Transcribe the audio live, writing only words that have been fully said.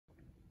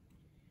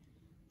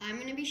I'm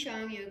going to be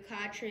showing you a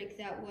card trick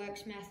that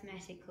works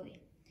mathematically.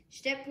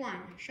 Step 1,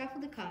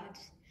 shuffle the cards.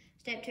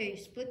 Step 2,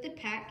 split the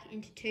pack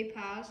into 2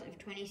 piles of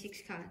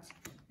 26 cards.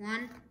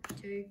 1,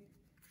 2,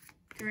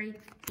 3,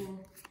 4,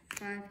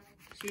 5,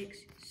 6,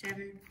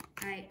 7,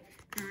 8,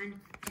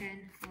 9, 10,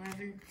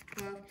 11,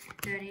 12,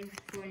 13,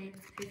 14,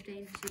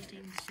 15,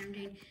 16,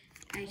 17,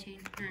 18,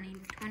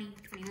 19, 20,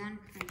 21,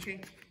 22,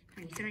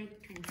 23,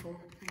 24,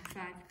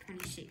 25,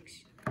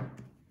 26.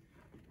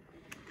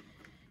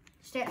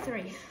 Step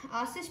 3,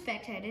 ask the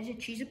spectator to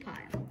choose a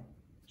pile.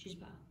 Choose a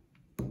pile.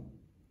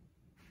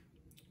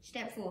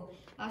 Step 4,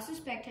 ask the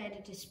spectator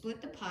to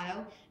split the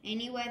pile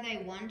anywhere they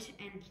want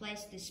and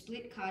place the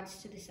split cards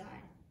to the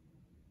side.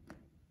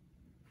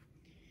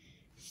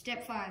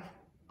 Step 5,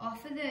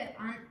 offer the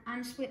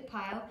unsplit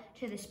pile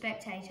to the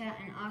spectator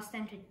and ask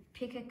them to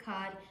pick a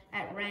card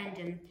at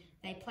random.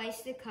 They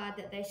place the card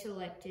that they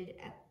selected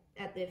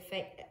at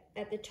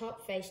the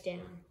top face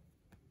down.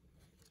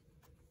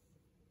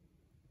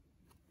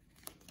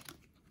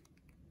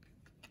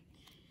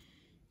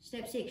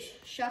 Step 6,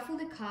 shuffle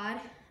the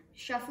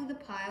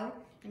pile,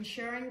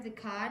 ensuring the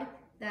card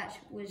that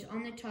was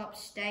on the top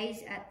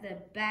stays at the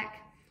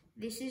back.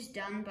 This is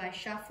done by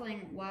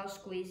shuffling while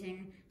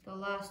squeezing the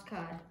last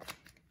card.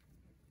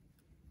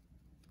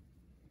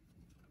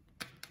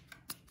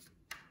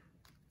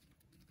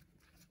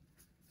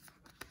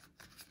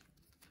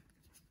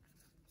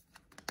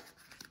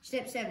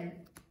 Step 7,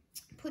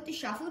 put the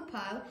shuffled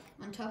pile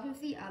on top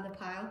of the other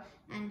pile,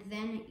 and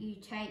then you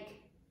take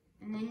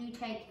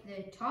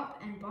the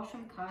top and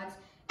bottom cards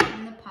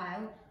from the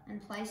pile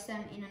and place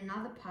them in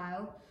another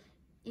pile.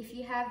 If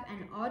you have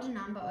an odd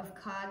number of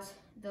cards,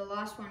 the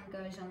last one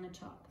goes on the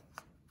top.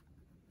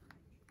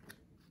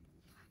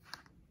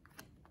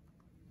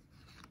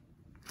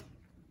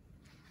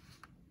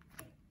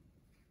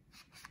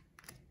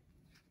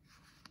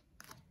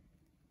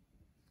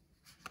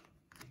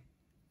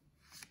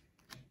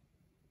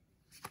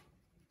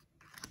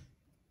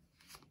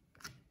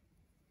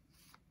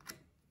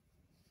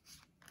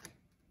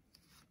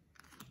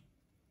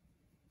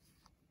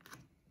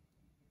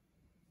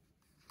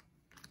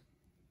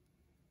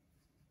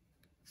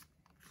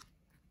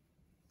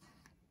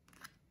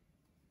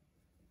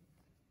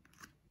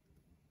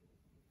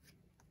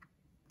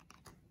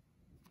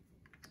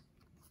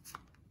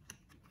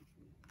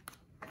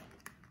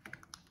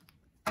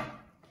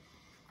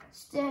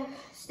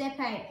 Step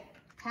 8,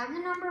 count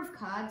the number of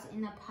cards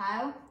in the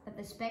pile that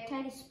the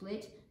spectator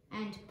split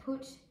and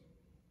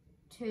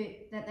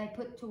that they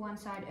put to one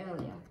side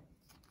earlier.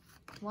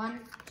 1,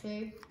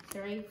 2,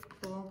 3,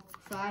 4,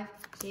 5,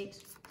 6,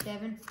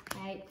 7,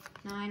 8,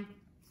 9,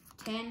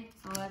 10,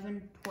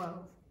 11,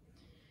 12.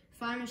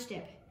 Final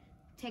step,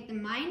 take the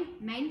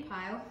main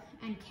pile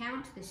and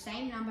count the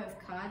same number of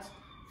cards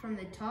from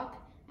the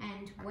top,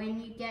 and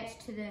when you get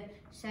to the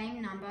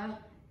same number,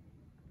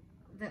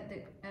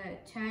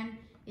 turn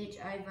it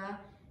over.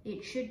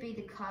 It should be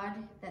the card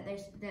that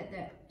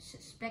the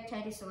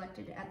spectator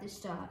selected at the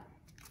start.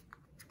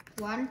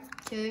 1,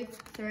 2,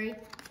 3,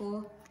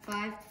 4,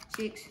 5,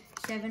 6,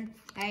 7,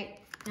 8,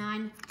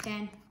 9,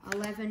 10,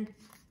 11,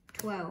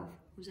 12.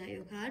 Was that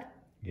your card?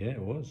 Yeah,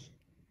 it was.